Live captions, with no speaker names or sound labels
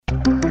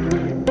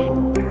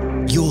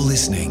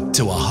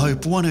to a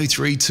Hope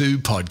 1032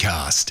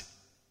 podcast.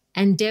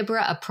 And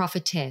Deborah, a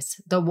prophetess,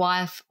 the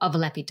wife of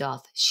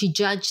Lapidoth, she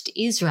judged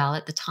Israel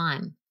at the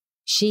time.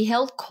 She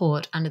held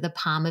court under the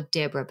palm of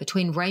Deborah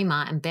between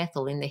Ramah and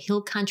Bethel in the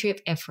hill country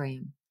of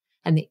Ephraim,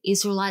 and the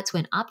Israelites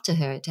went up to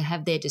her to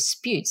have their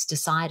disputes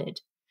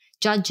decided.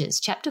 Judges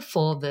chapter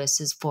 4,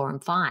 verses 4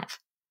 and 5.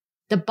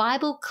 The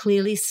Bible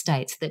clearly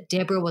states that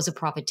Deborah was a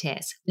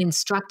prophetess,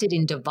 instructed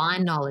in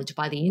divine knowledge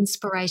by the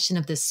inspiration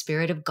of the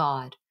Spirit of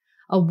God,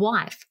 a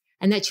wife,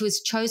 and that she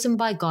was chosen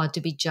by God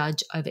to be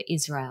judge over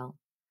Israel.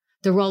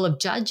 The role of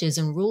judges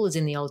and rulers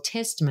in the Old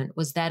Testament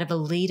was that of a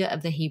leader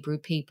of the Hebrew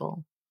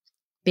people.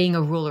 Being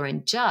a ruler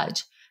and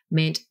judge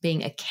meant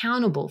being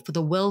accountable for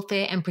the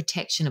welfare and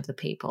protection of the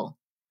people.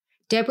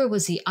 Deborah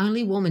was the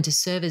only woman to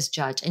serve as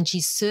judge, and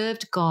she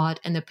served God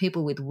and the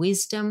people with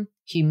wisdom,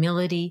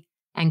 humility,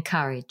 and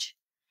courage.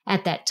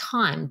 At that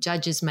time,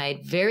 judges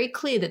made very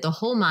clear that the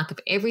hallmark of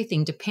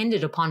everything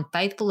depended upon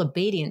faithful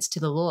obedience to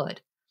the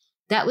Lord.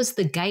 That was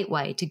the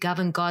gateway to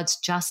govern God's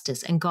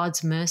justice and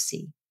God's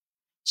mercy.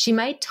 She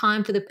made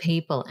time for the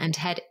people and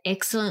had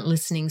excellent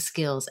listening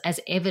skills,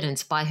 as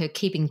evidenced by her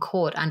keeping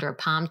court under a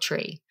palm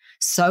tree.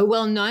 So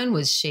well known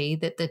was she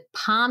that the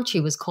palm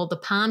tree was called the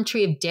palm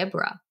tree of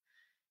Deborah.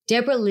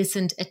 Deborah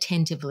listened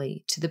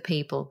attentively to the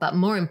people, but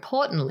more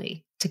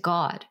importantly, to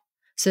God,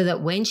 so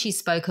that when she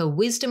spoke, her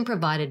wisdom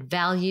provided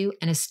value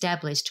and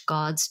established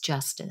God's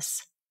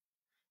justice.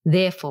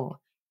 Therefore,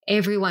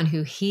 everyone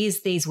who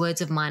hears these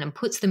words of mine and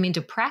puts them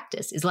into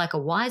practice is like a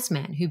wise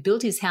man who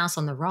built his house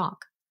on the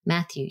rock.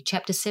 Matthew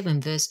chapter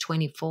 7, verse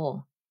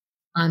 24.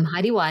 I'm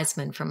Heidi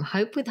Wiseman from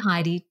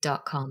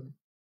hopewithheidi.com.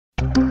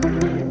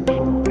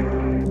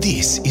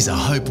 This is a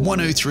Hope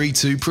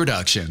 1032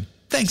 production.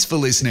 Thanks for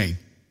listening.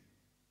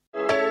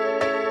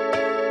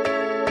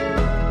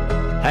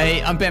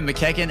 Hey, I'm Ben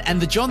McKechnie,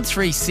 and the John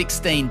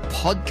 3:16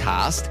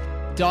 podcast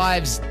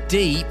dives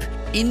deep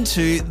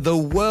into the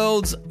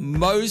world's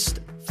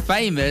most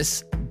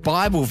famous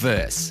Bible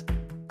verse.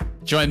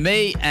 Join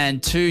me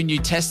and two New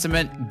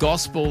Testament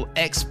gospel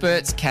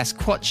experts, Cass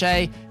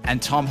Quache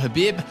and Tom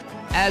Habib,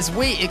 as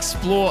we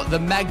explore the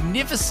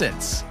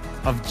magnificence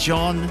of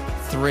John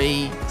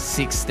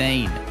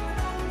 3:16.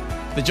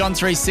 The John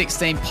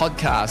 3:16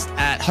 podcast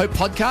at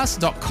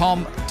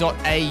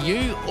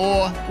hopepodcast.com.au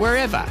or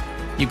wherever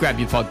you grab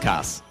your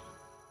podcasts.